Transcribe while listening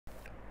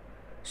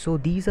So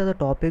these are the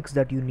topics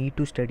that you need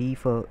to study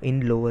for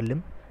in lower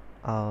limb.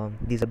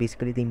 These are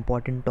basically the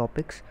important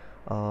topics.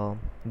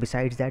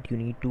 Besides that, you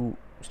need to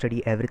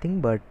study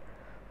everything, but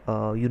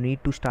you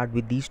need to start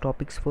with these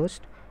topics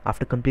first.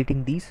 After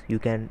completing these, you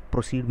can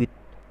proceed with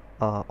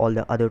all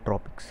the other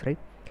topics, right?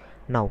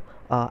 Now,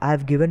 I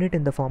have given it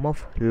in the form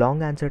of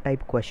long answer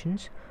type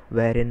questions,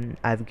 wherein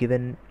I've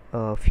given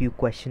a few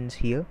questions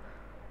here.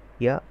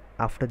 Yeah,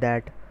 after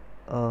that,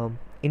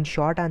 in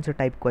short answer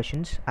type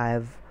questions, I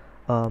have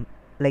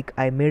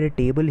I made a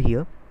table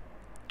here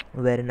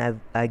wherein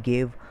I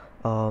gave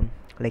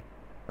like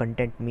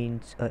content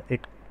means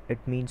it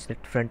means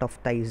that front of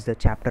thigh is the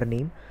chapter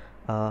name,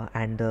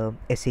 and the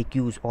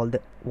SAQs,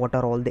 what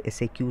are all the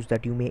SAQs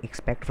that you may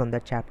expect from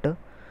that chapter,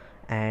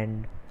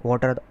 and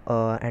what are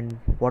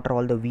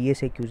all the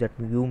VSAQs that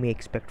you may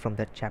expect from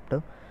that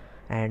chapter.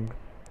 And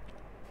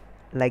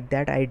like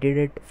that I did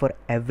it for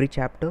every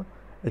chapter.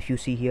 If you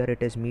see here,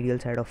 it is medial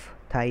side of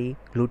thigh,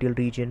 gluteal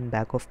region,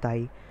 back of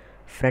thigh,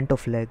 front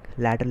of leg,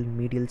 lateral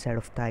medial side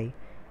of thigh,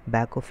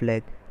 back of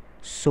leg,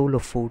 sole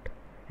of foot,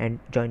 and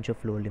joints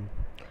of lower limb.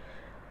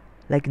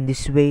 Like in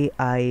this way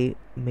I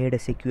made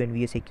SAQ and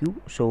VSAQ,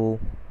 so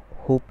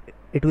hope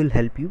it will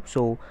help you.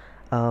 So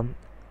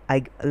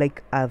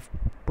I've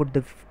put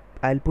the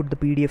I'll put the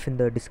PDF in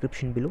the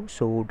description below,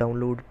 so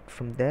download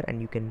from there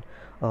and you can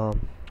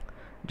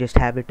just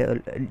have it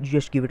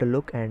just give it a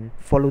look and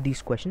follow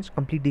these questions,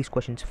 complete these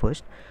questions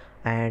first.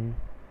 And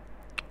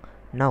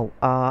now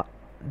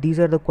these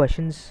are the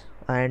questions,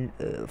 and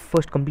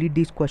first complete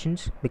these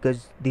questions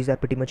because these are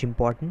pretty much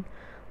important.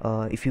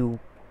 If you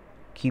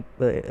keep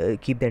the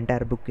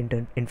entire book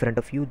in front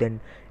of you, then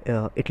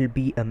it'll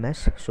be a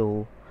mess.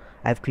 So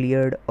I've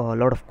cleared a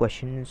lot of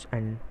questions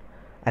and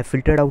I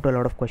filtered out a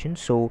lot of questions,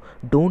 so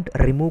don't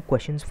remove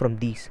questions from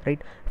these, right?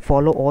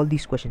 Follow all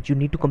these questions. You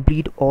need to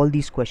complete all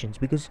these questions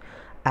because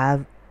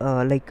I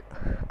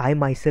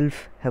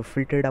myself have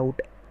filtered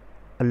out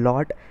a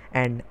lot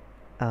and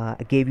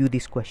gave you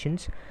these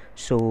questions.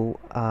 So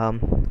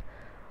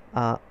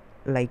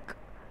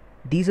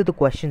these are the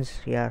questions.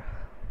 Yeah,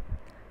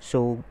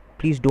 so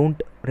please don't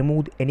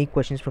remove any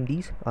questions from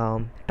these.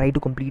 Try to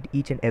complete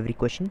each and every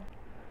question.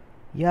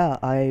 Yeah,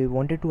 I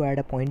wanted to add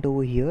a point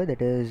over here,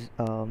 that is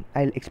I'll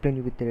explain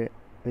you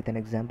with an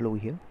example over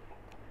here.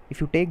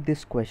 If you take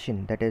this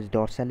question, that is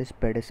dorsalis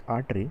pedis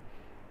artery,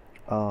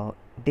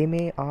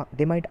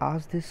 they might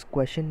ask this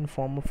question in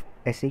form of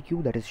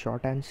SAQ, that is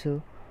short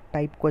answer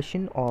type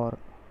question, or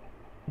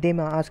they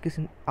may ask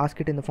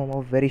it in the form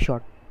of very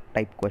short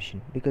type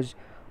question, because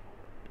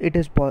it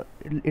is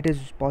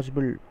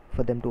possible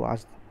for them to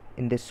ask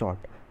in this sort,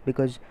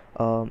 because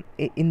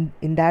in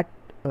that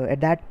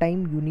at that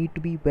time you need to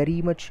be very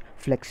much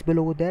flexible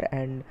over there,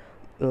 and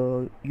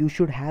you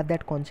should have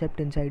that concept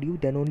inside you.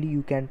 Then only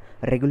you can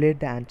regulate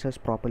the answers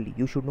properly.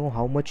 You should know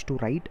how much to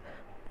write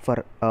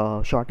for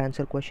a short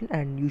answer question,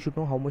 and you should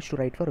know how much to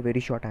write for a very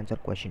short answer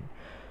question.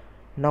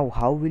 Now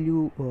how will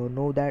you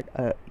know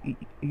that?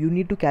 You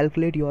need to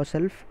calculate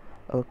yourself,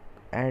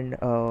 and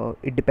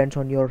it depends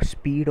on your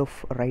speed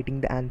of writing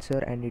the answer,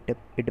 and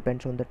it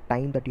depends on the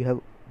time that you have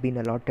been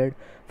allotted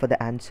for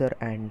the answer,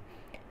 and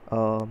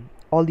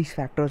all these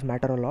factors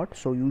matter a lot.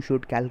 So you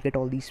should calculate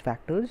all these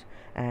factors,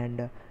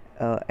 and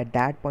at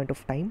that point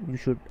of time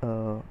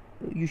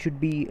you should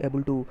be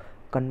able to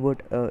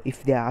convert.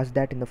 If they ask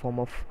that in the form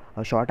of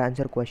a short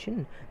answer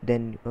question,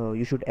 then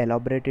you should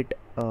elaborate it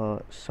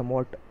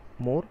somewhat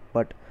more.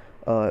 But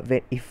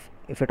if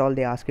at all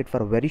they ask it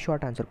for a very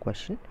short answer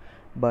question,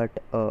 but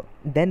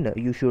then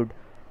you should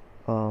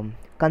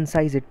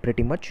concise it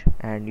pretty much,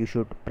 and you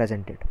should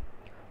present it.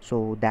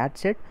 So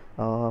that's it.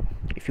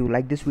 If you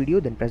like this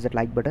video, then press that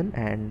like button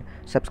and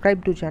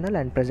subscribe to channel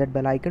and press that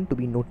bell icon to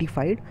be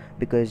notified,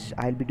 because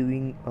I'll be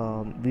doing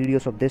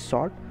videos of this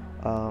sort.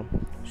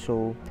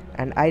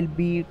 And I'll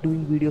be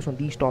doing videos on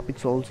these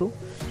topics also,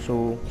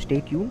 so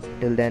stay tuned.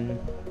 Till then,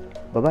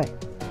 bye bye.